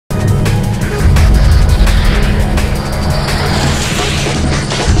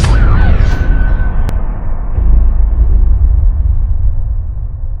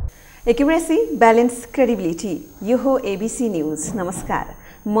Accuracy balance credibility यो हो ABC news. नमस्कार,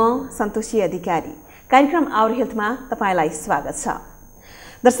 म सन्तोषी अधिकारी। कार्यक्रम आवर हेल्थमा तपाईलाई स्वागत छ।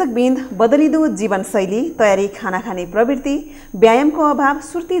 दर्शकबिन्द, बदलिदो जीवनशैली, तयारी खाना खाने प्रवृत्ति, व्यायामको अभाव,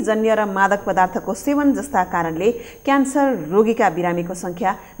 सुर्तीजन्य र मादक पदार्थको सेवन जस्ता कारणले क्यान्सर रोगीका बिरामीको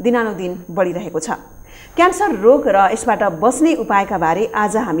संख्या दिनानुदिन बढिरहेको छ। क्यान्सर रोग र यसबाट बच्ने उपायका बारे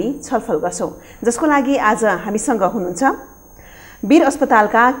आज हामी छलफल गर्छौं, जसको लागि आज हामीसँग हुनुहुन्छ वीर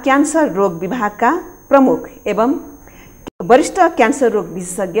अस्पतालका क्यान्सर रोग विभागका प्रमुख एवं वरिष्ठ क्यान्सर रोग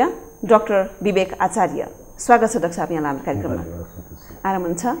विशेषज्ञ डाक्टर बिबेक आचार्य। स्वागत छ डाक्टर साहब यहाँलाई हाम्रो कार्यक्रममा। आराम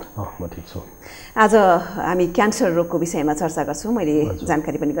हुन्छ? म ठीक छु। आज हामी क्यान्सर रोगको विषयमा चर्चा गर्छौं। मैले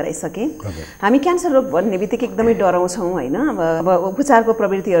जानकारी पनि गराइसकेँ। हामी क्यान्सर रोग भन्ने बित्तिकै एकदमै डराउँछौँ हैन। अब उपचारको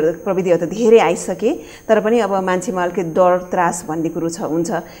प्रविधिहरू त धेरै आइसके, तर पनि अब मान्छेमा अलिकति डर त्रास भन्ने कुरो हुन्छ।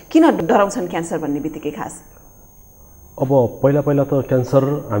 किन डराउँछन् क्यान्सर भन्ने बित्तिकै खास? अब पहिला त क्यान्सर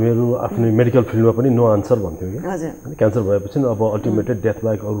हामीहरू आफ्नो मेडिकल फिल्डमा पनि नो आन्सर भन्थ्यौँ कि हजुर। क्यान्सर भएपछि अब अल्टिमेटेड डेथ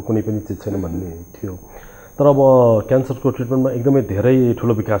बाहेक अरू कुनै पनि चिज छैन भन्ने थियो। तर अब क्यान्सरको ट्रिटमेन्टमा एकदमै धेरै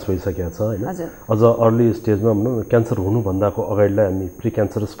ठुलो विकास भइसकेको छ हैन। अझ अर्ली स्टेजमा भनौँ क्यान्सर हुनुभन्दाको अगाडिलाई हामी प्री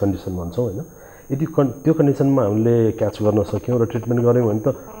क्यान्सरस कन्डिसन भन्छौँ हैन। यदि त्यो कन्डिसनमा हामीले क्याच गर्न सक्यौँ र ट्रिटमेन्ट गऱ्यौँ भने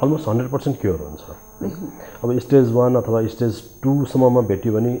त अलमोस्ट 100% क्योर हुन्छ। अब स्टेज 1 अथवा स्टेज 2 सम्ममा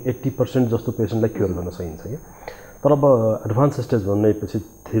भेट्यो भने 80% जस्तो पेसेन्टलाई क्योर गर्न सकिन्छ कि। तर अब एडभान्स स्टेज भनेपछि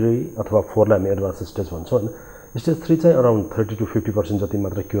 3 अथवा 4 लाई हामी एडभान्स स्टेज भन्छौँ हैन। स्टेज 3 चाहिँ अराउन्ड 30 to 50% जति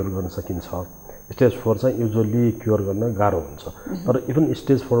मात्र क्योर गर्न सकिन्छ। स्टेज 4 चाहिँ युजुअली क्योर गर्न गाह्रो हुन्छ। तर इभन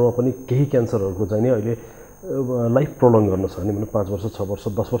स्टेज 4 मा पनि केही क्यान्सरहरूको चाहिँ नि अहिले लाइफ प्रोलङ गर्न सक्ने, मतलब 5 वर्ष 6 वर्ष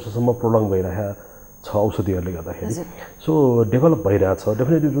 10 वर्षसम्म प्रोलङ भइरहेको छ औषधिहरूले गर्दाखेरि। सो डेभलप भइरहेछ।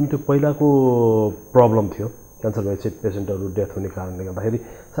 डेफिनेटली जुन त्यो पहिलाको प्रब्लम थियो क्यान्सर भएपछि पेसेन्टहरू डेथ हुने कारणले गर्दाखेरि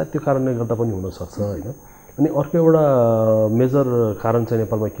सायद त्यो कारणले गर्दा पनि हुनसक्छ हैन। अनि अर्को एउटा मेजर कारण चाहिँ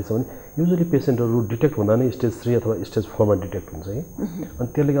नेपालमा के छ भने युजुअली पेसेन्टहरू डिटेक्ट हुँदा नै स्टेज 3 अथवा स्टेज 4 मा डिटेक्ट हुन्छ कि। अनि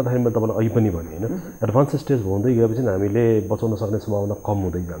त्यसले गर्दाखेरि मैले तपाईँलाई अघि पनि भने हैन, एडभान्स स्टेज हुँदै गएपछि हामीले बचाउन सक्ने सम्भावना कम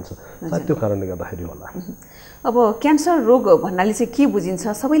हुँदै जान्छ। सायद त्यो कारणले गर्दाखेरि होला। अब क्यान्सर रोग भन्नाले चाहिँ के बुझिन्छ?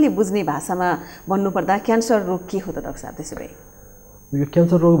 सबैले बुझ्ने भाषामा भन्नुपर्दा क्यान्सर रोग के हो त डाक्टर साहब? त्यसो भए यो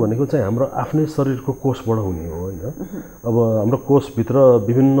क्यान्सर रोग भनेको चाहिँ हाम्रो आफ्नै शरीरको कोषबाट हुने हो हैन। अब हाम्रो कोषभित्र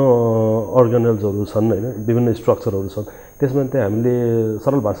विभिन्न अर्गनल्सहरू छन् हैन, विभिन्न स्ट्रक्चरहरू छन्। त्यसमा चाहिँ हामीले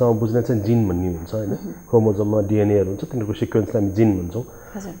सरल भाषामा बुझ्ने चाहिँ जिन भन्ने हुन्छ हैन। क्रोमोजोममा डिएनएहरू हुन्छ, तिनीहरूको सिक्वेन्सलाई हामी जिन भन्छौँ।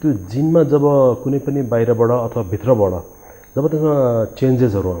 त्यो जिनमा जब कुनै पनि बाहिरबाट अथवा भित्रबाट जब त्यसमा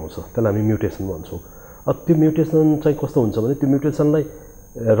चेन्जेसहरू आउँछ त्यसलाई हामी म्युटेसन भन्छौँ। अब त्यो म्युटेसन चाहिँ कस्तो हुन्छ भने त्यो म्युटेसनलाई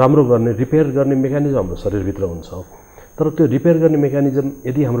राम्रो गर्ने, रिपेयर गर्ने मेकानिजम हाम्रो शरीरभित्र हुन्छ। तर त्यो रिपेयर गर्ने मेकानिजम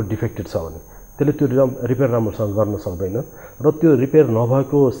यदि हाम्रो डिफेक्टेड छ भने त्यसले त्यो रिपेयर राम्रोसँग गर्न सक्दैन र त्यो रिपेयर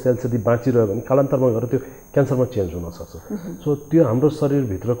नभएको सेल्स यदि बाँचिरह्यो भने कालान्तरमा गएर त्यो क्यान्सरमा चेन्ज हुनसक्छ। सो त्यो हाम्रो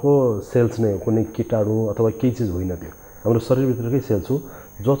शरीरभित्रको सेल्स नै हो, कुनै कीटाणु अथवा केही चिज होइन। त्यो हाम्रो शरीरभित्रकै सेल्स हो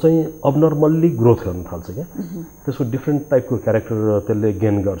जो चाहिँ अबनर्मल्ली ग्रोथ गर्न थाल्छ क्या। त्यसको डिफ्रेन्ट टाइपको क्यारेक्टर त्यसले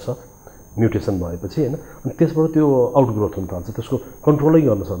गेन गर्छ म्युटेसन भएपछि हैन। अनि त्यसबाट त्यो आउटग्रोथ हुन थाल्छ। त्यसको कन्ट्रोलै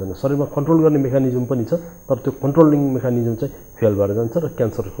गर्न सक्दैन। शरीरमा कन्ट्रोल गर्ने मेकानिजम पनि छ, तर त्यो कन्ट्रोलिङ मेकानिजम चाहिँ फेल भएर जान्छ र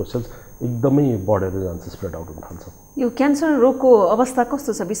क्यान्सरको सेल्स एकदमै बढेर जान्छ, स्प्रेड आउट हुन थाल्छ। यो क्यान्सर रोगको अवस्था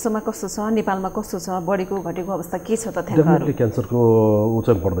कस्तो छ? विश्वमा कस्तो छ? नेपालमा कस्तो छ? बढेको घटेको अवस्था के छ? तथ्याङ्कहरू? डेफिनेटली क्यान्सरको ऊ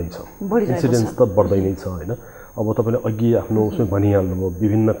चाहिँ बढ्दैछ, इन्सिडेन्स त बढ्दै नै छ हैन। अब तपाईँले अघि आफ्नो उसमा भनिहाल्नुभयो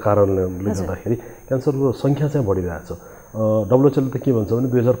विभिन्न कारणले गर्दाखेरि क्यान्सरको सङ्ख्या चाहिँ बढिरहेछ। WHO ले त के भन्छ भने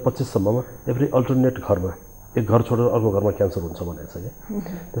 2025 सम्ममा एभ्री अल्टरनेट घरमा एक घर छोडेर अर्को घरमा क्यान्सर हुन्छ भनेको छ क्या।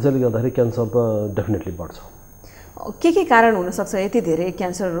 त्यसैले गर्दाखेरि क्यान्सर त डेफिनेटली बढ्छ। के कारण हुनसक्छ यति धेरै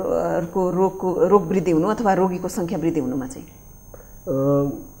क्यान्सरको रोग वृद्धि हुनु अथवा रोगीको सङ्ख्या वृद्धि हुनुमा चाहिँ?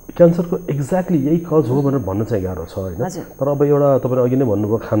 क्यान्सरको एक्ज्याक्टली यही कज हो भनेर भन्न चाहिँ गाह्रो छ हैन। तर अब एउटा तपाईँले अघि नै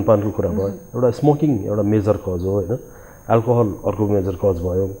भन्नुभयो खानपानको कुरा भयो, एउटा स्मोकिङ एउटा मेजर कज हो हैन। अल्कोहल अर्को मेजर कज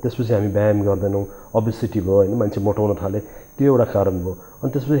भयो। त्यसपछि हामी व्यायाम गर्दैनौँ, ओबेसिटी भयो हैन, मान्छे मोटाउन थाले, त्यो एउटा कारण भयो।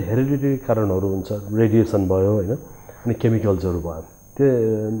 अनि त्यसपछि हेरिडिटरी कारणहरू हुन्छ, रेडिएसन भयो हैन, अनि केमिकल्सहरू भयो, त्यो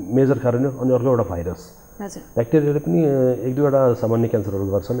मेजर कारण हो। अनि अर्को एउटा भाइरस, ब्याक्टेरियाले पनि 1-2वटा सामान्य क्यान्सरहरू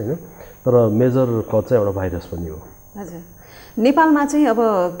गर्छन् हैन, तर मेजर कज चाहिँ एउटा भाइरस पनि हो। हजुर। नेपालमा चाहिँ अब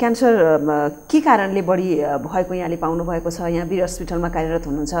क्यान्सर के कारणले बढी भएको यहाँले पाउनु भएको छ? यहाँ वीर हस्पिटलमा कार्यरत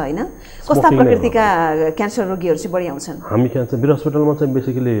हुनुहुन्छ हैन। कस्ता प्रकृतिका क्यान्सर रोगीहरू चाहिँ बढी आउँछन्? हामी क्यान्सर वीर हस्पिटलमा चाहिँ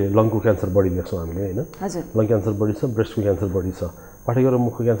बेसिकली लङको क्यान्सर बढी देख्छौँ हामीले हैन। लङ क्यान्सर बढी छ, ब्रेस्टको क्यान्सर बढी छ, पाठेघर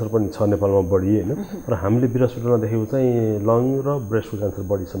मुखको क्यान्सर पनि छ नेपालमा बढी हैन। तर हामीले वीर हस्पिटलमा देखेको चाहिँ लङ र ब्रेस्टको क्यान्सर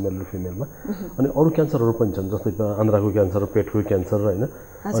बढी छ मेल र फिमेलमा। अनि अरू क्यान्सरहरू पनि छन्, जस्तै आन्द्राको क्यान्सर, पेटको क्यान्सर हैन,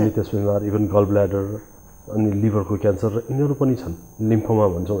 अनि त्यसपछि इभन गल ब्ल्याडर अनि लिभरको क्यान्सर, यिनीहरू पनि छन्। लिम्फोमा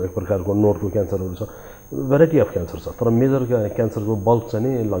भन्छौँ एक प्रकारको नोडको क्यान्सरहरू छ। भेराइटी अफ क्यान्सर छ तर मेजर क्यान्सरको बल्क चाहिँ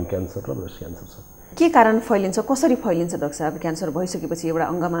नि लङ क्यान्सर र ब्रेस्ट क्यान्सर छ के कारण फैलिन्छ कसरी फैलिन्छ डाक्टर साहब क्यान्सर भइसकेपछि एउटा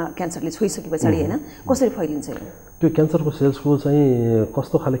अङ्गमा क्यान्सरले छोइसके पछाडि हैन कसरी फैलिन्छ त्यो क्यान्सरको सेल्सको चाहिँ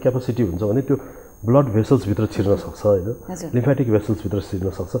कस्तो खाले क्यापेसिटी हुन्छ भने त्यो ब्लड भेसल्स भित्र छिर्न सक्छ हैन लिम्फेटिक भेसल्स भित्र छिर्न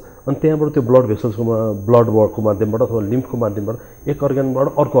सक्छ अनि त्यहाँबाट त्यो ब्लड भेसल्सको ब्लडको माध्यमबाट अथवा लिम्फको माध्यमबाट एक अर्गनबाट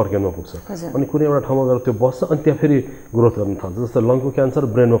अर्को अर्गनमा पुग्छ अनि कुनै एउटा ठाउँमा गएर त्यो बस्छ अनि त्यहाँ फेरि ग्रोथ गर्न थाल्छ जस्तै लङको क्यान्सर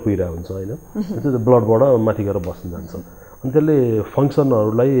ब्रेनमा पुगिरहेको हुन्छ हैन त्यो ब्लडबाट माथि गएर बस्न जान्छ अनि त्यसले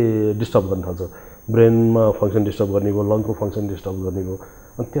फङ्सनहरूलाई डिस्टर्ब गर्न थाल्छ ब्रेनमा फङ्सन डिस्टर्ब गर्ने भयो लङको फङ्सन डिस्टर्ब गर्ने भयो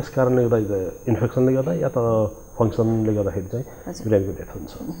अनि त्यस कारणले गर्दा इन्फेक्सनले गर्दा या त फङ्सनले गर्दाखेरि चाहिँ ब्रेनको डेथ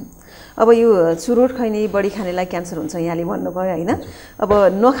हुन्छ अब यो चुरोट खैनी बढी खानेलाई क्यान्सर हुन्छ यहाँले भन्नुभयो हैन अब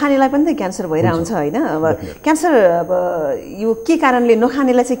नखानेलाई पनि त क्यान्सर भइरहेको हुन्छ हैन अब क्यान्सर अब यो के कारणले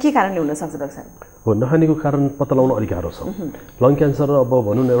नखानेलाई चाहिँ के कारणले हुन सक्छ डाक्टर साहब हो नखानेको कारण पत्ता लगाउन अलिक गाह्रो छ लङ क्यान्सर अब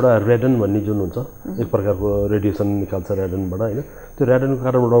भनौँ न एउटा रेडन भन्ने जुन हुन्छ एक प्रकारको रेडिएसन निकाल्छ रेडनबाट हैन त्यो रेडनको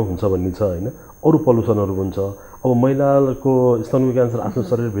कारणबाट हुन्छ भन्ने छ हैन अरू पल्युसनहरू हुन्छ अब महिलाको स्तनको क्यान्सर आफ्नो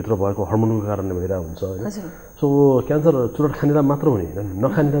शरीरभित्र भएको हर्मोनको कारणले भइरहेको हुन्छ हैन सो क्यान्सर चुरोट खानेलाई मात्र हुने हैन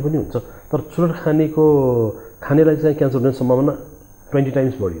नखानेलाई पनि हुन्छ तर चुरोट खानेलाई चाहिँ क्यान्सर हुने सम्भावना 20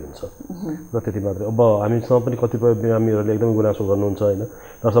 टाइम्स बढी हुन्छ र त्यति मात्रै अब हामीसँग पनि कतिपय बिरामीहरूले एकदमै गुनासो गर्नुहुन्छ हैन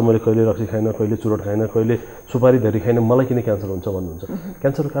तर मैले कहिले रक्सी खाइन कहिले चुरोट खाइन कहिले सुपारी धेरै खाइन मलाई किन क्यान्सर हुन्छ भन्नुहुन्छ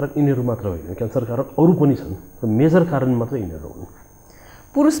क्यान्सरको कारण यिनीहरू मात्र होइन क्यान्सरको कारण अरू पनि छन् मेजर कारण मात्र यिनीहरू हुन्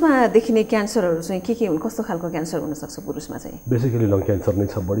पुरुषमा देखिने क्यान्सरहरू चाहिँ के हुन् कस्तो खालको क्यान्सर हुन सक्छ पुरुषमा चाहिँ बेसिकली लङ क्यान्सर नै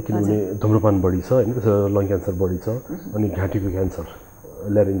छ बढी किनभने धुम्रपान बढी छ हैन त्यसैले लङ क्यान्सर बढी छ अनि घाँटीको क्यान्सर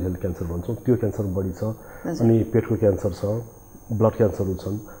ल्यारिन्जियल क्यान्सर भन्छौँ त्यो क्यान्सर बढी छ अनि पेटको क्यान्सर छ ब्लड क्यान्सरहरू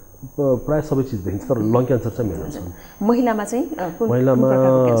छन् प्रायः सबै चिज देखिन्छ तर लङ क्यान्सर चाहिँ मेजर छन् महिलामा चाहिँ महिलामा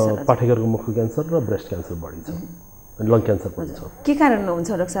पाठेघरको मुखको क्यान्सर र ब्रेस्ट क्यान्सर बढी छ अनि लङ क्यान्सर पनि छ के कारण हुन्छ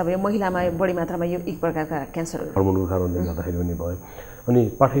डाक्टर साहब यो महिलामा बढी मात्रामा यो एक प्रकारका क्यान्सरहरू हर्मोनको कारणले गर्दाखेरि पनि भयो अनि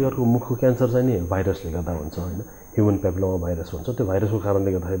पाठेघरको मुखको क्यान्सर चाहिँ नि भाइरसले गर्दा हुन्छ हैन ह्युमन पेप्लोमा भाइरस भन्छ त्यो भाइरसको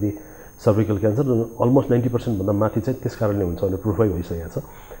कारणले गर्दाखेरि सर्भिकल क्यान्सर अलमोस्ट 90% भन्दा माथि चाहिँ त्यस कारणले हुन्छ भने प्रुफै भइसकेको छ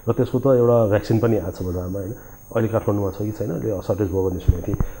र त्यसको त एउटा भ्याक्सिन पनि आएको छ बजारमा हैन अहिले काठमाडौँमा छ कि छैन अहिले सर्टेज भयो भन्ने सुनेको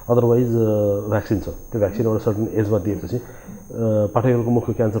थिएँ अदरवाइज भ्याक्सिन छ त्यो भ्याक्सिन एउटा सर्टेन एजमा दिएपछि पाठेघरको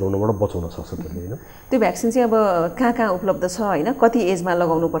मुखको क्यान्सर हुनबाट बचाउन सक्छ त्यसले हैन त्यो भ्याक्सिन चाहिँ अब कहाँ उपलब्ध छ हैन कति एजमा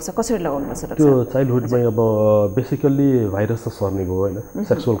लगाउनुपर्छ कसरी लगाउनुपर्छ त्यो चाइल्डहुडमै अब बेसिकली भाइरस त सर्ने भयो हैन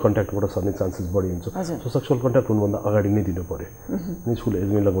सेक्सुअल कन्ट्याक्टबाट सर्ने चान्सेस बढी हुन्छ सो सेक्सुअल कन्ट्याक्ट हुनुभन्दा अगाडि नै दिनु पर्यो अनि स्कुल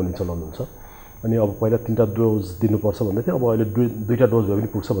एजमै लगाउने चलन हुन्छ अनि अब पहिला 3टा डोज दिनुपर्छ भन्दै थियो अब अहिले 2टा डोज भए पनि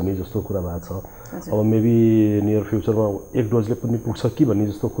पुग्छ भन्ने जस्तो कुरा भएको छ अब मेबी नियर फ्युचरमा 1 डोजले पनि पुग्छ कि भन्ने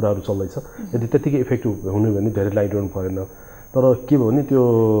जस्तो कुराहरू चल्दैछ यदि त्यतिकै इफेक्टिभ हुने भने धेरै लागिरहनु परेन तर के भयो भने त्यो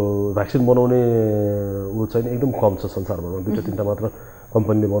भ्याक्सिन बनाउने ऊ चाहिँ एकदम कम छ संसारभरमा 2-3टा मात्र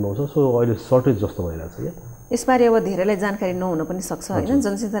कम्पनीले बनाउँछ सो अहिले सर्टेज जस्तो भइरहेछ क्या यसबारे अब धेरैलाई जानकारी नहुन पनि सक्छ हैन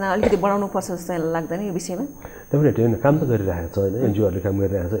जनचेतना अलिकति बढाउनु पर्छ जस्तो लाग्दैन यो विषयमा डेफिनेटली हैन काम त गरिरहेको छ हैन एनजिओहरूले काम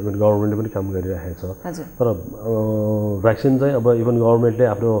गरिरहेको छ इभन गभर्नमेन्टले पनि काम गरिरहेको छ तर भ्याक्सिन चाहिँ अब इभन गभर्नमेन्टले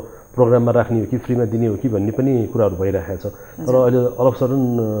आफ्नो प्रोग्राममा राख्ने हो कि फ्रीमा दिने हो कि भन्ने पनि कुराहरू भइरहेको छ तर अहिले अल अफ सडन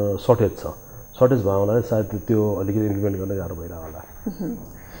सर्टेज छ सर्टेज भयो हुनाले सायद त्यो अलिकति इम्प्लिमेन्ट गर्न गाह्रो भइरहेको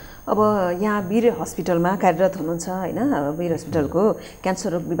होला अब यहाँ वीर हस्पिटलमा कार्यरत हुनुहुन्छ हैन वीर हस्पिटलको क्यान्सर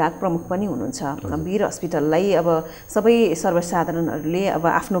रोग विभाग प्रमुख पनि हुनुहुन्छ वीर हस्पिटललाई अब सबै सर्वसाधारणहरूले अब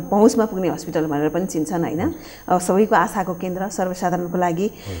आफ्नो पहुँचमा पुग्ने हस्पिटल भनेर पनि चिन्छन् हैन सबैको आशाको केन्द्र सर्वसाधारणको लागि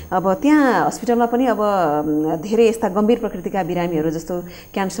अब त्यहाँ हस्पिटलमा पनि अब धेरै यस्ता गम्भीर प्रकृतिका बिरामीहरू जस्तो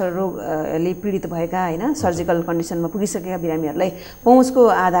क्यान्सर रोगले पीडित भएका हैन सर्जिकल कन्डिसनमा पुगिसकेका बिरामीहरूलाई पहुँचको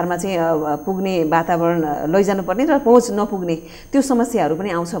आधारमा चाहिँ पुग्ने वातावरण लैजानु पर्ने र पहुँच नपुग्ने त्यो समस्याहरू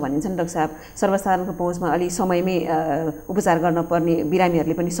पनि आउँछ भनिन्छन् डाक्टर साहब सर्वसाधारणको पहुँचमा अलि समयमै उपचार गर्न पर्ने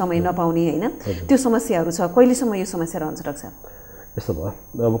बिरामीहरूले पनि समय नपाउने हैन त्यो समस्याहरू छ कहिलेसम्म यो समस्या रहन्छ डाक्टर साहब यस्तो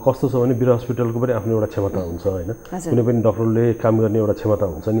भयो अब कस्तो छ भने वीर हस्पिटलको पनि आफ्नो एउटा क्षमता हुन्छ हैन कुनै पनि डक्टरले काम गर्ने एउटा क्षमता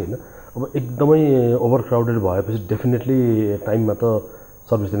हुन्छ नि हैन अब एकदमै ओभर क्राउडेड भएपछि डेफिनेटली टाइममा त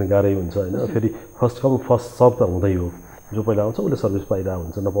सर्भिस दिन गाह्रै हुन्छ हैन फेरि फर्स्ट कम फर्स्ट सर्भ त हुँदै हो जो पहिला आउँछ उसले सर्भिस पाइरहेको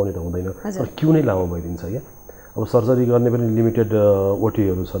हुन्छ नपाउने त हुँदैन तर क्यु नै लामो भइदिन्छ क्या अब सर्जरी गर्ने पनि लिमिटेड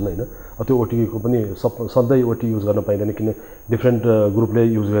ओटीहरू छन् हैन त्यो ओटीको पनि सधैँ ओटी युज गर्न पाइँदैन किन डिफ्रेन्ट ग्रुपले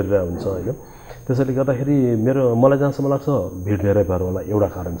युज गरिरहेको हुन्छ हैन त्यसैले गर्दाखेरि मलाई जहाँसम्म लाग्छ भिड धेरै भएर होला एउटा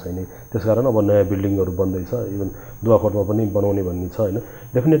कारण छैन त्यसकारण अब नयाँ बिल्डिङहरू बन्दैछ इभन दुवाकोटमा पनि बनाउने भन्ने छ हैन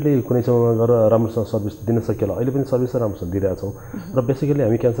डेफिनेटली कुनै समयमा गएर राम्रोसँग सर्भिस दिन सकिएला अहिले पनि सर्भिस राम्रोसँग दिइरहेछौँ र बेसिकली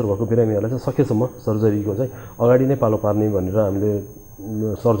हामी क्यान्सर भएको बिरामीहरूलाई चाहिँ सकेसम्म सर्जरीको चाहिँ अगाडि नै पालो पार्ने भनेर हामीले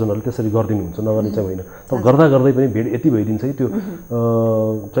सर्जनहरूले त्यसरी गरिदिनुहुन्छ, नगर्ने चाहिँ होइन। तर गर्दा गर्दै पनि भिड यति भइदिन्छ कि त्यो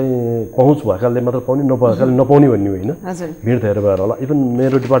चाहिँ पहुँच भएकाले मात्र पाउने, नभएकाले नपाउने भन्ने होइन, भिड धेरै भएर होला। इभन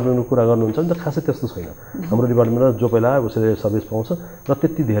मेरो डिपार्टमेन्टको कुरा गर्नुहुन्छ भने त खासै त्यस्तो छैन। हाम्रो डिपार्टमेन्टमा जो पहिला उसले सर्भिस पाउँछ र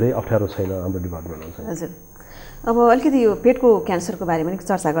त्यति धेरै अप्ठ्यारो छैन हाम्रो डिपार्टमेन्टमा चाहिँ। हजुर, अब अलिकति यो पेटको क्यान्सरको बारेमा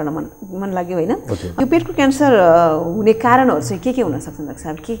चर्चा गर्न मन लाग्यो होइन। यो पेटको क्यान्सर हुने कारणहरू चाहिँ के हुन सक्छन् डाक्टर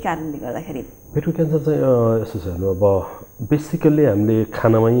साहब? के कारणले गर्दाखेरि पेटको क्यान्सर चाहिँ यस्तो छ हेर्नु, अब बेसिकल्ली हामीले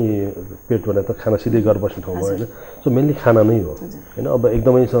खानामै पेट भने त खाना सिधै गरेर बस्ने ठाउँमा होइन, सो मेनली खाना नै हो होइन। अब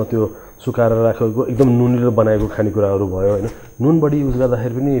एकदमै त्यो सुकाएर राखेको एकदम नुनिलो बनाएको खानेकुराहरू भयो होइन, नुन बढी युज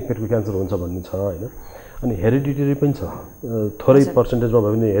गर्दाखेरि पनि पेटको क्यान्सर हुन्छ भन्ने छ होइन। अनि हेरिडिटरी पनि छ, थोरै पर्सेन्टेजमा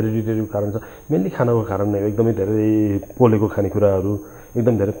भए पनि हेरिडिटरी कारण छ। मेनली खानाको कारण नै हो, एकदमै धेरै पोलेको खानेकुराहरू,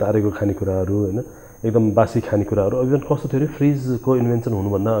 एकदम धेरै तारेको खानेकुराहरू होइन, एकदम बासी खानेकुराहरू। अब इभन कस्तो थियो अरे फ्रिजको इन्भेन्सन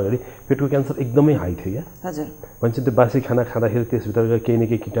हुनुभन्दा अगाडि पेटको क्यान्सर एकदमै हाई थियो क्या। हजुर, भन्छ त्यो बासी खाना खाँदाखेरि त्यसभित्रका केही न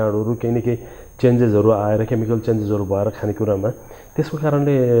केही किटाणुहरू, केही न केही चेन्जेसहरू आएर, केमिकल चेन्जेसहरू भएर खानेकुरामा त्यसको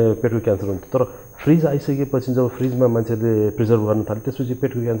कारणले पेटको क्यान्सर हुन्छ। तर फ्रिज आइसकेपछि जब फ्रिजमा मान्छेले प्रिजर्भ गर्न थाल्यो त्यसपछि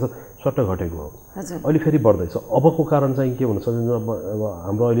पेटको क्यान्सर सट्ट घटेको हो। अहिले फेरि बढ्दैछ। अबको कारण चाहिँ के हुनसक्छ, अब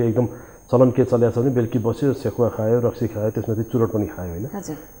हाम्रो अहिले एकदम चलन के चलेको छ भने बेलुकी बस्यो, सेकुवा खायो, रक्सी खायो, त्यसमाथि चुरोट पनि खायो होइन।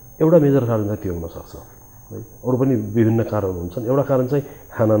 एउटा मेजर कारण चाहिँ त्यो हुनसक्छ है। अरू पनि विभिन्न कारण हुन्छन्, एउटा कारण चाहिँ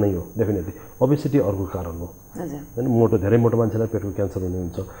खाना नै हो डेफिनेटली। ओबेसिटी अर्को कारण हो होइन, मोटो, धेरै मोटो मान्छेलाई पेटको क्यान्सर हुने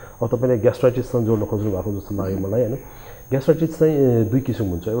हुन्छ। अब तपाईँले ग्यास्ट्राइटिससँग जोड्न खोज्नु भएको जस्तो लाग्यो मलाई होइन। ग्यास्ट्राइटिस चाहिँ दुई किसिम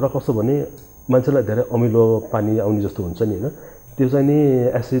हुन्छ। एउटा कस्तो भने मान्छेलाई धेरै अमिलो पानी आउने जस्तो हुन्छ नि होइन, त्यो चाहिँ नि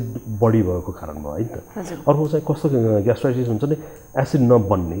एसिड बढी भएको कारण भयो है त। अर्को चाहिँ कस्तो ग्यास्ट्राइटिस हुन्छ नि, एसिड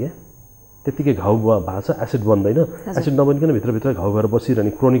नबन्ने क्या, त्यतिकै घाउ भएको छ, एसिड बन्दैन, एसिड नबनिकन भित्रभित्र घाउ भएर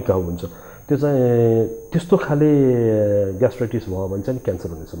बसिरहने क्रोनिक घाउ हुन्छ। त्यो चाहिँ त्यस्तो खाले ग्यास्ट्राइटिस भयो भने चाहिँ क्यान्सर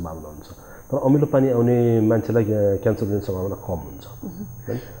हुने सम्भावना हुन्छ। तर अमिलो पानी आउने मान्छेलाई क्यान्सर हुने सम्भावना कम हुन्छ।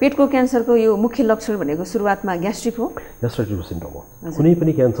 पेटको क्यान्सरको यो मुख्य लक्षण भनेको सुरुवातमा ग्यास्ट्रिक हो, ग्यास्ट्राइटिसको सिम्टम हो। कुनै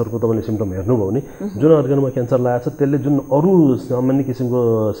पनि क्यान्सरको तपाईँले सिम्टम हेर्नुभयो भने जुन अर्गनमा क्यान्सर लागेको छ त्यसले जुन अरू सामान्य किसिमको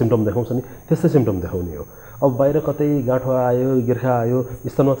सिम्टम देखाउँछ नि त्यस्तै सिम्टम देखाउने हो। अब बाहिर कतै गाँठो आयो, गिर्खा आयो,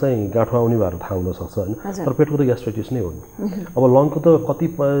 स्तनमा चाहिँ गाँठो आउने भएर थाहा हुनसक्छ होइन, तर पेटको त ग्यास्ट्राइटिस नै हो नि। अब लङको त कति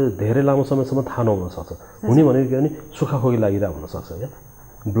धेरै लामो समयसम्म थाहा नहुनसक्छ। हुने भनेको के भने सुक्खा खोकी लागिरहेको हुनसक्छ क्या।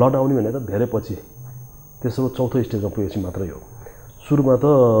 ब्लड आउने भने त धेरै पछि, त्यसो चौथो स्टेजमा पुगेपछि मात्रै हो। सुरुमा त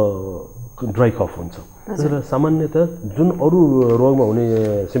ड्राई कफ हुन्छ। त्यसैले सामान्यतः जुन अरू रोगमा हुने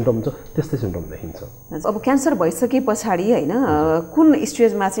सिम्टम हुन्छ त्यस्तै सिम्टम देखिन्छ। अब क्यान्सर भइसके पछाडि होइन कुन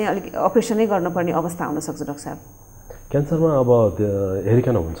स्टेजमा चाहिँ अलिक अपरेसनै गर्नुपर्ने अवस्था आउन सक्छ डाक्टर साहब? क्यान्सरमा अब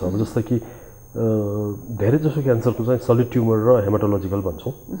हेरिकन हुन्छ। अब जस्तो कि धेरै जसो क्यान्सरको चाहिँ सलिड ट्युमर र हेमाटोलोजिकल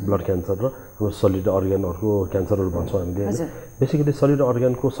भन्छौँ, ब्लड क्यान्सर र अब सलिड अर्ग्यानहरूको क्यान्सरहरू भन्छौँ हामीले। बेसिकली सलिड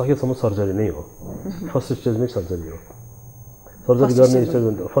अर्ग्यानको सकेसम्म सर्जरी नै हो, फर्स्ट स्टेजमै सर्जरी हो। सर्जरी गर्ने स्टेज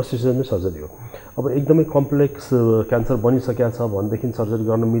फर्स्ट स्टेजमै सर्जरी हो। अब एकदमै कम्प्लेक्स क्यान्सर बनिसकेको छ भनेदेखि सर्जरी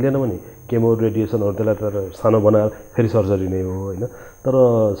गर्न मिलेन भने केमो रेडिएसनहरू त्यसलाई सानो बनाएर फेरि सर्जरी नै हो होइन। तर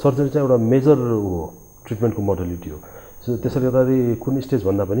सर्जरी चाहिँ एउटा मेजर हो, ट्रिटमेन्टको मोडलिटी हो। त्यसैले गर्दाखेरि कुन स्टेज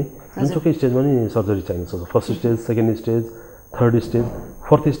भन्दा पनि जुनसुकै स्टेजमा नि सर्जरी चाहिन्छ। First stage, second stage, third stage,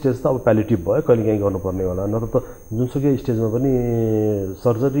 fourth stage त अब प्यालिटिभ भयो, कहिले काहीँ गर्नुपर्ने होला। नत्र त जुनसुकै स्टेजमा पनि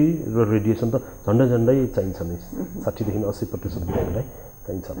सर्जरी र रेडिएसन त झन्डै चाहिन्छ नै। 60 देखि 80% बिरामीलाई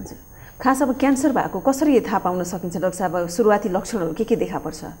चाहिन्छ। खास अब क्यान्सर भएको कसरी थाहा पाउन सकिन्छ डाक्टर साहब? सुरुवाती लक्षणहरू के देखा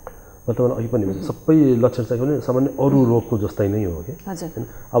पर्छ? म तपाईँलाई अघि पनि भने सबै लक्षण चाहिँ भने सामान्य अरू रोगको जस्तै नै हो कि होइन।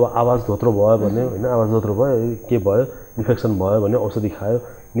 अब आवाज धोत्रो भयो भने होइन, आवाज धोत्रो भयो, के भयो, इन्फेक्सन भयो भने औषधि खायो,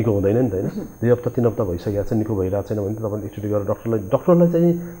 निको हुँदैन नि त होइन। 2 हप्ता 3 हप्ता भइसकेको छ, निको भइरहेको छैन भने तपाईँले एकचोटि गएर डक्टरलाई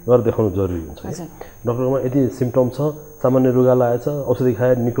चाहिँ गएर देखाउनु जरुरी हुन्छ। डक्टरमा यदि सिम्टम छ, सामान्य रुगा लागेछ, औषधि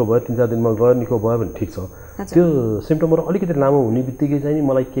खायो, निको भयो, 3-4 दिनमा गयो, निको भयो भने ठिक छ। त्यो सिम्टमहरू अलिकति लामो हुने बित्तिकै चाहिँ नि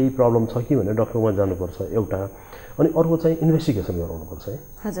मलाई केही प्रब्लम छ कि भनेर डक्टरमा जानुपर्छ एउटा। अनि अर्को चाहिँ इन्भेस्टिगेसन गराउनुपर्छ है।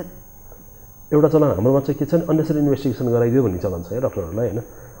 हजुर, एउटा चलन हाम्रोमा चाहिँ के छ भने अननेसरी इन्भेस्टिगेसन गराइदियो भन्ने चलन छ है डक्टरहरूलाई होइन।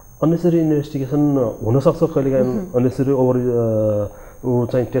 अननेसरी इन्भेस्टिगेसन हुनसक्छ, कहिलेकाहीँ अननेसरी ओभर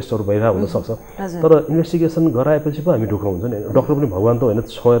चाहिँ टेस्टहरू भइरहेको हुनसक्छ। तर इन्भेस्टिगेसन गराएपछि पो हामी ढुक्क हुन्छ नि। डक्टर पनि भगवान् त होइन,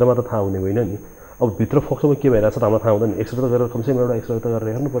 छोएर मात्र थाहा हुने होइन नि। अब भित्र फोक्सोमा के भइरहेको छ त हामीलाई थाहा हुँदैन। एक्सरे त गरेर कमसेकम एउटा एक्सरे त गरेर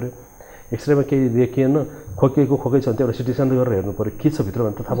हेर्नु पऱ्यो। एक्सरेमा केही देखिएन, खोकिएको खोकै छ भने त्यो एउटा सिटी स्क्यान गरेर हेर्नु पऱ्यो, के छ भित्र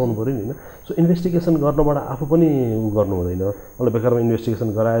भने त थाहा पाउनु पऱ्यो नि होइन। सो इन्भेस्टिगेसन गर्नबाट आफू पनि गर्नु हुँदैन, मलाई बेकारमा इन्भेस्टिगेसन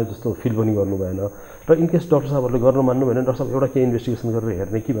गरायो जस्तो फिल पनि गर्नु भएन। र इनकेस डक्टर साहबहरूले गर्न मान्नु भएन, डक्टर साहब एउटा केही इन्भेस्टिगेसन गरेर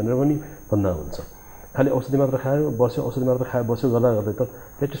हेर्ने कि भनेर पनि भन्दा हुन्छ। खालि औषधि मात्र खायो बस्यो औषधि मात्र खायो बस्यो गर्दा गर्दै त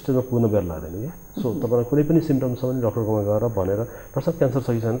लेट स्टेजमा पुग्न बेर लाग्दैन कि सो तपाईँलाई कुनै पनि सिम्टम्स छ भने डक्टरकोमा गएर भनेर प्रसाद क्यान्सर छ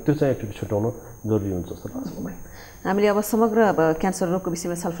कि छैन त्यो चाहिँ एक्टिभिटी छुट्याउनु जरुरी हुन्छ जस्तो लाग्छ मलाई हामीले अब समग्र क्यान्सर रोगको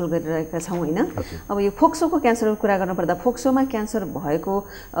विषयमा छलफल गरिरहेका छौँ होइन अब यो फोक्सोको क्यान्सरको कुरा गर्नुपर्दा फोक्सोमा क्यान्सर भएको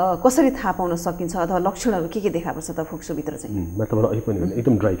कसरी थाहा पाउन सकिन्छ अथवा लक्षणहरू के देखा पर्छ त फोक्सोभित्र चाहिँ म तपाईँलाई अघि पनि भने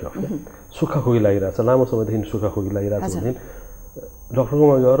एकदम ड्राई कफ सुक्खा खोकी लागिरहेछ लामो समयदेखि सुक्खा खोकी लागिरहेछ भने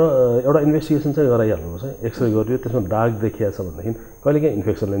डक्टरकोमा गएर एउटा इन्भेस्टिगेसन चाहिँ गराइहाल्नुपर्छ एक्सरे गरियो त्यसमा दाग देखिया छ भनेदेखि कहिलेकाहीँ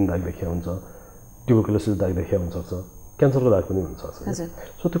इन्फेक्सनले पनि दाग देखिया हुन्छ ट्युबरकुलोसिस दाग देखिया हुनसक्छ क्यान्सरको दाग पनि हुनसक्छ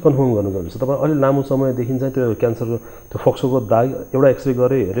सो त्यो कन्फर्म गर्नु जरुरी छ तपाईँ अलि लामो समयदेखि चाहिँ त्यो क्यान्सरको त्यो फोक्सोको दाग एउटा एक्सरे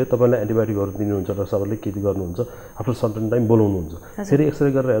गरे हेऱ्यो तपाईँलाई एन्टिबायोटिकहरू दिनुहुन्छ र सबैले के गर्नुहुन्छ आफ्टर सर्टन टाइम बोलाउनुहुन्छ फेरि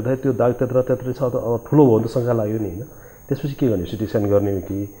एक्सरे गरेर हेर्दा त्यो दाग त्यत्रै छ अब ठुलो भयो भने त शङ्का लाग्यो नि होइन त्यसपछि के गर्ने सिटी स्क्यान गर्ने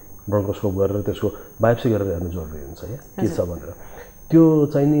कि ब्रोन्कोस्कोप गरेर त्यसको बायोप्सी गरेर हेर्नु जरुरी हुन्छ के छ भनेर त्यो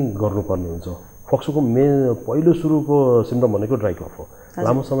चाहिँ नि गर्नुपर्ने हुन्छ फोक्सोको मेन पहिलो सुरुको सिम्टम भनेको ड्राई कफ हो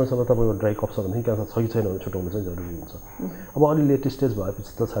लामो समयसम्म तपाईँको ड्राई कफ छ भनेदेखि क्यान्सर छ कि छैन भने छुट्याउनु चाहिँ जरुरी हुन्छ अब अलि लेट स्टेज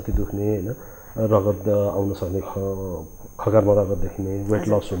भएपछि त छाती दुख्ने होइन रगत आउन सक्ने खगारमा रगत देखिने वेट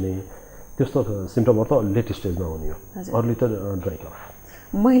लस हुने त्यस्तो सिम्टमहरू त लेट स्टेजमा हुने हो अर्ली त ड्राई कफ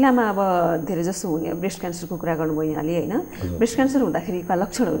महिलामा अब धेरै जसो हुने ब्रेस्ट क्यान्सरको कुरा गर्नुभयो यहाँले होइन ब्रेस्ट क्यान्सर हुँदाखेरिका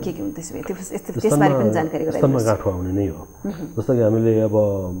लक्षणहरू के हुन्छ त्यसबारे पनि जानकारी गराइदिनुहोस् स्तनमा गाँठो आउने नै हो जस्तो कि हामीले अब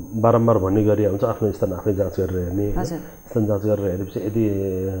बारम्बार भन्ने गरी हुन्छ आफ्नो स्तन आफै जाँच गरेर हेर्ने स्तन जाँच गरेर हेरेपछि यदि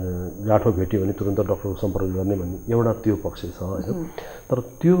गाँठो भेट्यो भने तुरन्त डक्टरको सम्पर्क गर्ने भन्ने एउटा त्यो पक्ष छ होइन तर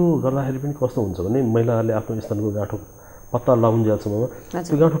त्यो गर्दाखेरि पनि कस्तो हुन्छ भने महिलाहरूले आफ्नो स्तनको गाँठो पत्ता लगाउन्जेलसम्ममा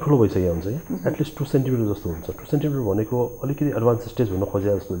त्यो गाँठो ठुलो भइसकेको हुन्छ क्या एटलिस्ट 2 सेन्टिमिटर जस्तो हुन्छ 2 सेन्टिमिटर भनेको अलिकति एडभान्स स्टेज हुन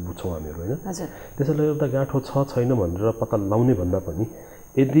खोजे जस्तो बुझ्छौँ हामीहरू होइन त्यसैले गर्दा गाँठो छ छैन भनेर पत्ता लगाउने भन्दा पनि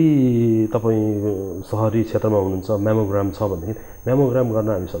यदि तपाईँ सहरी क्षेत्रमा हुनुहुन्छ म्यामोग्राम छ भनेदेखि म्यामोग्राम गर्न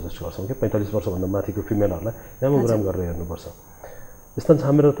हामी सजेस्ट गर्छौँ कि 45 वर्षभन्दा माथिको फिमेलहरूलाई म्यामोग्राम गरेर हेर्नुपर्छ स्तन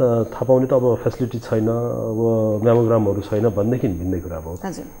छामेर त थाहा पाउने त अब फेसिलिटी छैन अब म्यामोग्रामहरू छैन भनेदेखि भिन्दै कुरा हो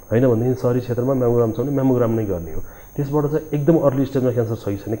होइन भनेदेखि सहरी क्षेत्रमा म्यामोग्राम छ भने म्यामोग्राम नै गर्ने हो त्यसबाट चाहिँ एकदम अर्ली स्टेजमा क्यान्सर छ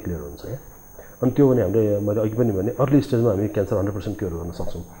कि छैन क्लियर हुन्छ क्या अनि त्यो भने हामीले मैले अघि पनि भने अर्ली स्टेजमा हामी क्यान्सर 100% क्योर गर्न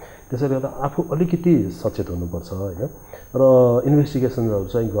सक्छौँ त्यसैले गर्दा आफू अलिकति सचेत हुनुपर्छ होइन र इन्भेस्टिगेसनहरू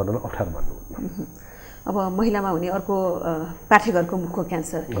चाहिँ गर्न अप्ठ्यारो मान्नु अब महिलामा हुने अर्को पाठेघरको मुखको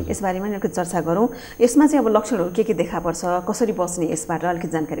क्यान्सर यसबारेमा नि अलिकति चर्चा गरौँ यसमा चाहिँ अब लक्षणहरू के देखा पर्छ कसरी बस्ने यसबाट अलिकति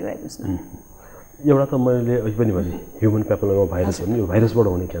जानकारी गराइदिनुहोस् न एउटा त मैले अघि पनि भने ह्युमन प्यापिलोमा भाइरस भन्ने यो भाइरसबाट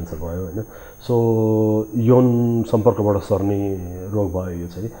हुने क्यान्सर भयो होइन सो यौन सम्पर्कबाट सर्ने रोग भयो यो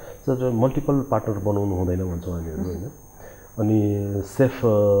चाहिँ मल्टिपल पार्टनर बनाउनु हुँदैन भन्छौँ हामीहरू होइन अनि सेफ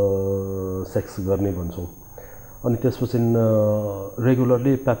सेक्स गर्ने भन्छौँ अनि त्यसपछि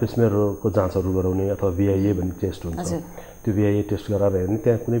रेगुलरली प्यापिस्मेयरको जाँचहरू गराउने अथवा भिआइए भन्ने टेस्ट हुन्छ त्यो भिआइए टेस्ट गराएर हेर्ने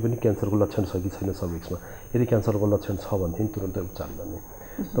त्यहाँ कुनै पनि क्यान्सरको लक्षण छ कि छैन सर्भिक्समा यदि क्यान्सरको लक्षण छ भनेदेखि तुरन्तै उपचार गर्ने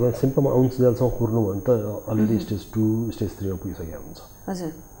तपाईँ सिम्पटम आउन्सजेलसम्म कुर्नु भने त अलरेडी स्टेज 2 स्टेज 3 मा पुगिसकेको हुन्छ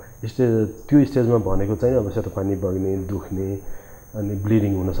त्यो स्टेजमा भनेको चाहिँ अब सेतो पानी बग्ने दुख्ने अनि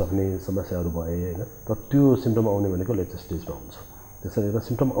ब्लिडिङ हुन सक्ने समस्याहरू भए होइन तर त्यो सिम्पटम आउने भनेको लेट स्टेजमा हुन्छ त्यसैले गर्दा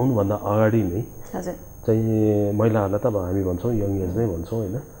सिम्पटम आउनुभन्दा अगाडि नै चाहिँ महिलाहरूलाई त अब हामी भन्छौँ यङ एज नै भन्छौँ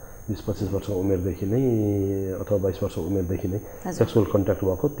होइन 20-25 वर्षको उमेरदेखि नै अथवा 22 वर्षको उमेरदेखि नै सेक्सुअल कन्ट्याक्ट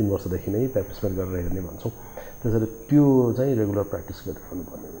भएको 3 वर्षदेखि नै प्यापिस्मेयर गरेर हेर्ने भन्छौँ त्यसैले त्यो चाहिँ रेगुलर प्र्याक्टिस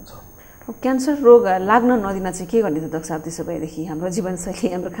गरिरहनुपर्ने हुन्छ क्यान्सर रोग लाग्न नदिन चाहिँ के गर्ने त डाक्टर साहब त्यसो भएदेखि हाम्रो जीवनशैली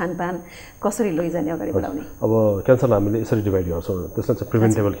हाम्रो खानपान कसरी लैजाने अगाडि बढाउने अब क्यान्सरलाई हामीले यसरी डिभाइड गर्छौँ त्यसलाई चाहिँ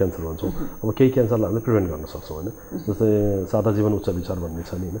प्रिभेन्टेबल क्यान्सर भन्छौँ अब केही क्यान्सरलाई हामीले प्रिभेन्ट गर्न सक्छौँ होइन जस्तै सादा जीवन उच्च विचार भन्ने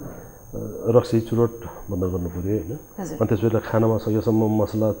छ नि होइन रक्सी चुरोट बन्द गर्नु पऱ्यो होइन अनि त्यसपछि खानामा सकेसम्म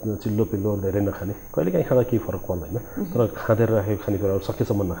मसला चिल्लो पिल्लो धेरै नखाने कहिलेकाहीँ खाँदा केही फरक पर्दैन तर खाँदै राखेको खानेकुराहरू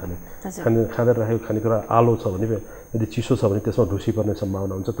सकेसम्म नखाने खाँदै राखेको खानेकुरा आलो छ भने यदि चिसो छ भने त्यसमा ढुसी पर्ने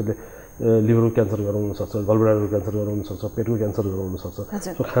सम्भावना हुन्छ त्यसले लिभरको क्यान्सर गराउन सक्छ गलब्लाडरको क्यान्सर गराउन सक्छ पेटको क्यान्सर गराउन सक्छ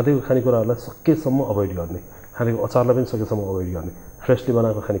सो खाँदैको खानेकुराहरूलाई सकेसम्म अभोइड गर्ने खानेको अचारलाई पनि सकेसम्म अभोइड गर्ने फ्रेसली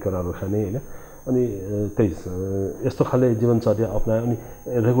बनाएको खानेकुराहरू खाने होइन अनि त्यही यस्तो खाले जीवनचर्या अप्नायो अनि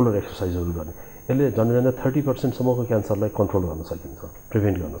रेगुलर एक्सर्साइजहरू गर्ने यसले झन्डै 30% क्यान्सरलाई कन्ट्रोल गर्न सकिन्छ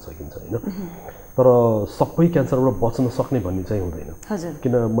प्रिभेन्ट गर्न सकिन्छ होइन तर सबै क्यान्सरबाट बच्न सक्ने भन्ने चाहिँ हुँदैन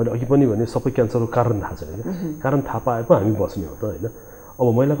किन मैले अघि पनि भने सबै क्यान्सरको कारण थाहा छैन होइन कारण थाहा पाए पो हामी बच्ने हो त होइन अब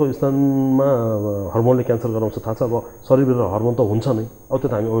महिलाको स्तनमा हर्मोनले क्यान्सर गराउँछ थाहा छ अब शरीरभित्र हर्मोन त हुन्छ नै अब त्यो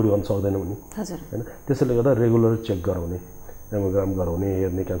त हामी अभोइड गर्न सक्दैनौँ नि होइन त्यसैले गर्दा रेगुलर चेक गराउने म्यामोग्राम गराउने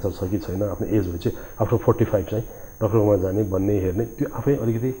हेर्ने क्यान्सर छ कि छैन आफ्नो एज भएपछि आफ्टर 45 चाहिँ डक्टरकोमा जाने भन्ने हेर्ने त्यो आफै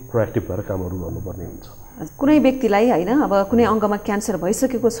अलिकति प्रोएक्टिभ भएर कामहरू गर्नुपर्ने हुन्छ कुनै व्यक्तिलाई होइन अब कुनै अङ्गमा क्यान्सर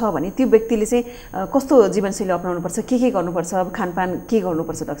भइसकेको छ भने त्यो व्यक्तिले चाहिँ कस्तो जीवनशैली अपनाउनुपर्छ के गर्नुपर्छ अब खानपान के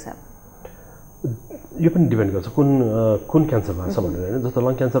गर्नुपर्छ डाक्टर साहब यो पनि डिपेन्ड गर्छ कुन क्यान्सर भएको छ भनेर होइन। जस्तो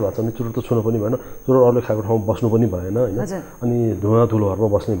लङ क्यान्सर भएको छ भने चुरोट त छुनु पनि भएन, चुरोट अरूले खाएको ठाउँमा बस्नु पनि भएन होइन। अनि धुवा धुलोहरूमा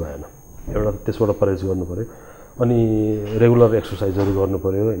बस्नै भएन, एउटा त्यसबाट परहेज गर्नु पऱ्यो। अनि रेगुलर एक्सर्साइजहरू गर्नु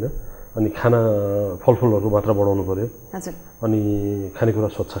पऱ्यो होइन। अनि खाना फलफुलहरू मात्र बढाउनु पऱ्यो। अनि खानेकुरा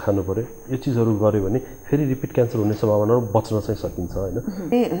स्वच्छ खानु पऱ्यो। यो चिजहरू गऱ्यो भने फेरि रिपिट क्यान्सर हुने सम्भावनाहरू बच्न चाहिँ सकिन्छ होइन।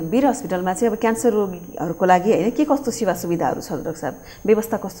 वीर हस्पिटलमा चाहिँ अब क्यान्सर रोगीहरूको लागि होइन के कस्तो सेवा सुविधाहरू छ डाक्टर साहब,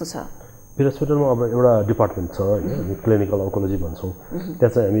 व्यवस्था कस्तो छ? वीर हस्पिटलमा अब एउटा डिपार्टमेन्ट छ होइन, हामी क्लिनिकल ओन्कोलोजी भन्छौँ।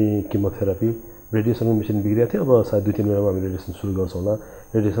 त्यहाँ चाहिँ हामी किमोथेरापी, रेडिएसनको मेसिन बिग्रिएको थियो, अब सायद 2-3 महिनामा हामी रेडिएसन सुरु गर्छौँ होला।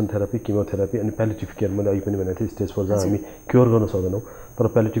 रेडिएसन थेरापी, किमोथेरापी अनि प्यालिएटिभ केयर, मैले अघि पनि भनेको थिएँ स्टेज 4 जहाँ हामी क्योर गर्न सक्दैनौँ तर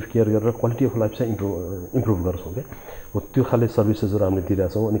प्यालिएटिभ केयर गरेर क्वालिटी अफ लाइफ चाहिँ इम्प्रुभ गर्छौँ क्या। हो त्यो खाले सर्भिसेसहरू हामीले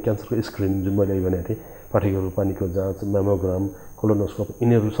दिइरहेछौँ। अनि क्यान्सरको स्क्रिनिङ जुन मैले अघि भनेको थिएँ, पाठेघरको पानीको जाँच, मेमोग्राम, कोलोनोस्कोप,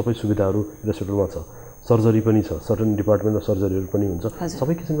 यिनीहरू सबै सुविधाहरू हस्पिटलमा छ। सर्जरी पनि छ, सर्टन डिपार्टमेन्टमा सर्जरीहरू पनि हुन्छ।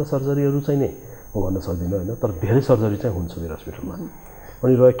 सबै किसिमका सर्जरीहरू चाहिँ नै म भन्न सक्दिनँ होइन, तर धेरै सर्जरी चाहिँ हुन्छ वीर हस्पिटलमा।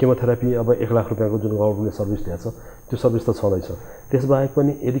 अनि रह्यो केमोथेरापी, अब 1 लाख रुपियाँको जुन गभर्मेन्टले सर्भिस दिएको छ त्यो सर्भिस त छँदैछ। त्यसबाहेक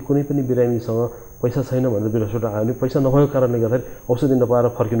पनि यदि कुनै पनि बिरामीसँग पैसा छैन भनेर वीर हस्पिटल आयो भने पैसा नभएको कारणले गर्दाखेरि औषधि नपाएर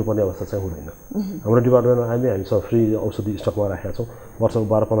फर्किनुपर्ने अवस्था चाहिँ हुँदैन। हाम्रो डिपार्टमेन्टमा हामीसँग फ्री औषधि स्टकमा राखेका छौँ। वर्षको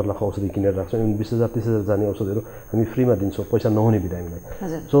 12-15 लाख औषधि किनेर राख्छौँ। 20,000-30,000 जाने औषधिहरू हामी फ्रीमा दिन्छौँ पैसा नहुने बिरामीलाई।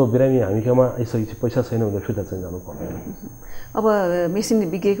 सो बिरामी हामी कहाँ आइसकेपछि पैसा छैन भने फिर्ता चाहिँ जानु पर्दैन। अब मेसिन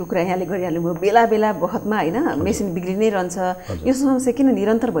बिग्रेको कुरा यहाँले गरिहाल्नुभयो, बेला बेला बखतमा होइन मेसिन बिग्रि नै रहन्छ। यो समस्या किन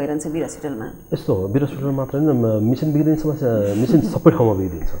निरन्तर भइरहन्छ वीर हस्पिटलमा? यस्तो हो, वीर हस्पिटल मात्र होइन, मेसिन बिग्रिने समस्या मेसिन सबै ठाउँमा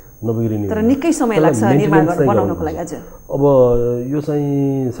बिग्रिन्छ, नबिग्रिने तर निकै समय लाग्छ निर्माण बनाउनको लागि। हजुर, अब यो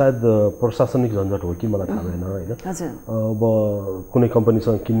चाहिँ सायद प्रशासनिक झन्झट हो कि मलाई थाहा भएन होइन। अब कुनै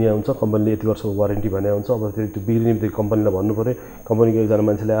कम्पनीसँग किन्ने हुन्छ, कम्पनीले यति वर्षको वारेन्टी भने हुन्छ। अब त्यो बिग्रिने बित्तिकै कम्पनीलाई भन्नु पऱ्यो, कम्पनीको एकजना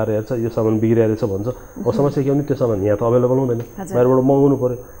मान्छेले आएर हेर्छ यो सामान बिग्रिरहेछ भन्छ। अब समस्या के भने त्यो सामान यहाँ त अभाइलेबल हुँदैन, बाहिरबाट मगाउनु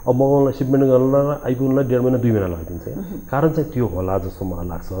पऱ्यो। अब मगाउनलाई सिपमेन्ट गर्नलाई आइपुग्नलाई 1.5 महिना 2 महिना लगाइदिन्छ। कारण चाहिँ त्यो होला जस्तो मलाई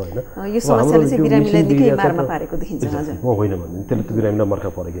लाग्छ होइन। यो समस्याले चाहिँ बिरामीलाई निकै मारमा पारेको देखिन्छ। हजुर, म होइन भने त्यसले त बिरामीलाई मर्का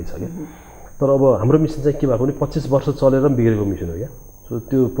परेकै छ क्या। तर अब हाम्रो मेसिन चाहिँ के भएको भने 25 वर्ष चलेर बिग्रेको मेसिन हो क्या। सो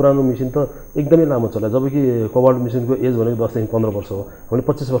त्यो पुरानो मेसिन त एकदमै लामो चल्यो, जबकि कोबाल्ट मेसिनको एज भनेको 10 देखि 15 वर्ष हो। हामीले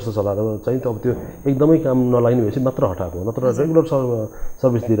 25 वर्ष चलाएर चाहिँ त अब त्यो एकदमै काम नलाग्ने भएपछि मात्र हटाएको हो, नत्र रेगुलर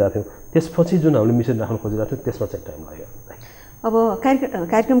सर्भिस दिइरहेको थियौँ। त्यसपछि जुन हामीले मेसिन राख्न खोजिरहेको थियौँ त्यसमा चाहिँ टाइम लाग्यो। अब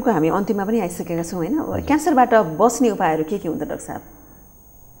कार्यक्रमको हामी अन्तिममा पनि आइसकेका छौँ होइन। क्यान्सरबाट बस्ने उपायहरू के हुन्छ डाक्टर साहब?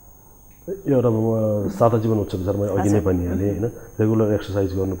 एउटा सादा जीवन उच्च विचार मैले अघि नै पनि हालेँ होइन। रेगुलर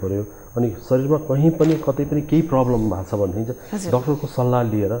एक्सर्साइज गर्नु पऱ्यो। अनि शरीरमा कहीँ पनि कतै पनि केही प्रब्लम भएको छ भनेदेखि चाहिँ डक्टरको सल्लाह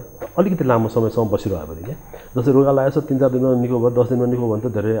लिएर अलिकति लामो समयसम्म बसिरह्यो भने क्या। जस्तै रोगा लागेको छ 3-4 दिनमा निको भयो, 10 दिनमा निको भयो भने त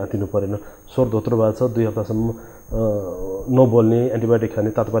धेरै आतिनु परेन। स्वर धोत्रो भएको छ 2 हप्तासम्म नबोल्ने, एन्टिबायोटिक खाने,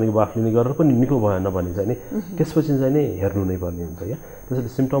 तातो पानीको बाफ लिने गरेर पनि निको भएन भने चाहिँ नि त्यसपछि चाहिँ नि हेर्नु नै पर्ने हुन्छ क्या। त्यसैले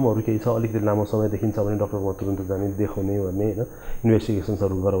सिम्टमहरू केही छ, अलिकति लामो समय देखिन्छ भने डक्टरमा तुरन्त जाने, देखाउने गर्ने होइन,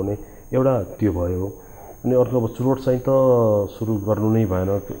 इन्भेस्टिगेसन्सहरू गराउने, एउटा त्यो भयो। अनि अर्को अब चुरोट चाहिँ त सुरु गर्नु नै भएन,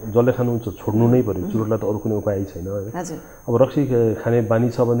 जसले खानुहुन्छ छोड्नु नै पऱ्यो। चुरोटलाई त अरू कुनै उपाय छैन होइन। अब रक्सी खाने बानी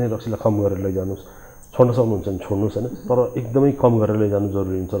छ भने रक्सीलाई कम गरेर लैजानुहोस्, छोड्न सक्नुहुन्छ भने छोड्नुहोस् होइन, तर एकदमै कम गरेर लैजानु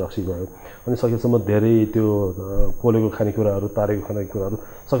जरुरी हुन्छ रक्सी भयो। अनि सकेसम्म धेरै त्यो पोलेको खानेकुराहरू, तारेको खानेकुराहरू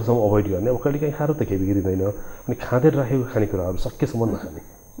सकेसम्म अभोइड गर्ने। अब कहिलेकाहीँ खाएर त केही बिग्रिँदैन। अनि खाँदै राखेको खानेकुराहरू सकेसम्म नखाने,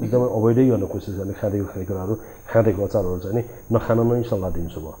 एकदमै अभोइडै गर्न कोसिस गर्ने। खाँदैको खानेकुराहरू, खाँदैको अचारहरू चाहिँ नि नखान नै सल्लाह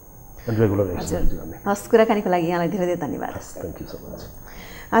दिन्छु म। अनि रेगुलर एक्सर्साइज गर्ने। हस्, कुराकानीको लागि यहाँलाई धेरै धेरै धन्यवाद। Thank you so much.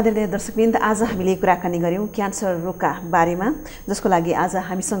 आदरणीय दर्शकवृन्द, आज हामीले कुराकानी गऱ्यौँ क्यान्सर रोगका बारेमा, जसको लागि आज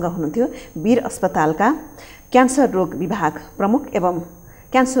हामीसँग हुनुहुन्थ्यो वीर अस्पतालका क्यान्सर रोग विभाग प्रमुख एवं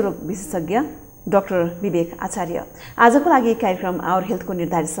क्यान्सर रोग विशेषज्ञ डाक्टर विवेक आचार्य। आजको लागि कार्यक्रम आवर हेल्थको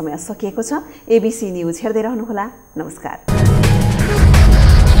निर्धारित समय सकिएको छ। एबिसी न्युज हेर्दै रहनुहोला। नमस्कार।